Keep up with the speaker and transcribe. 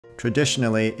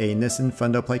Traditionally, a Nissen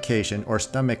fundoplication or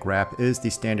stomach wrap is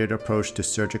the standard approach to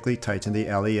surgically tighten the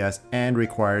LES and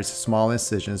requires small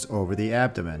incisions over the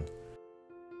abdomen.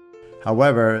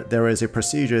 However, there is a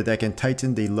procedure that can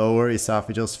tighten the lower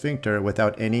esophageal sphincter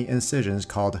without any incisions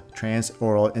called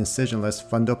transoral incisionless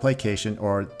fundoplication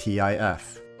or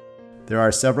TIF. There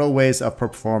are several ways of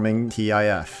performing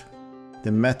TIF.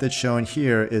 The method shown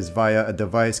here is via a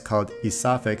device called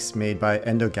EsophyX made by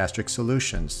EndoGastric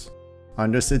Solutions.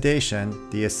 Under sedation,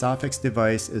 the EsophyX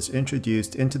device is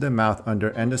introduced into the mouth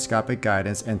under endoscopic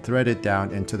guidance and threaded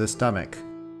down into the stomach.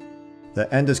 The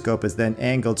endoscope is then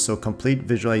angled so complete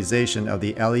visualization of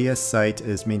the LES site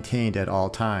is maintained at all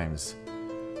times.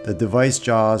 The device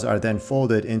jaws are then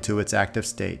folded into its active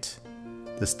state.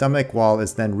 The stomach wall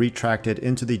is then retracted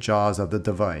into the jaws of the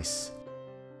device.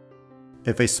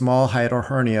 If a small hiatal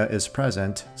hernia is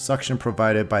present, suction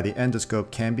provided by the endoscope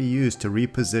can be used to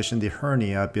reposition the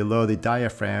hernia below the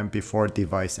diaphragm before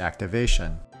device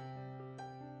activation.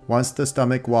 Once the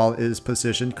stomach wall is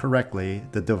positioned correctly,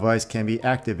 the device can be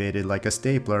activated like a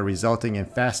stapler, resulting in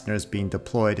fasteners being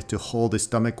deployed to hold the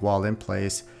stomach wall in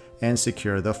place and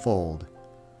secure the fold.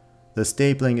 The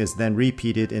stapling is then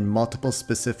repeated in multiple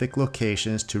specific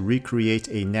locations to recreate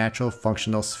a natural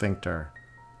functional sphincter.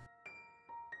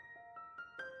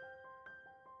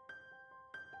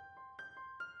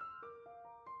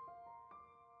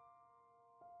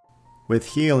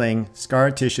 With healing,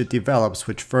 scar tissue develops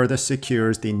which further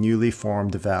secures the newly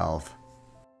formed valve.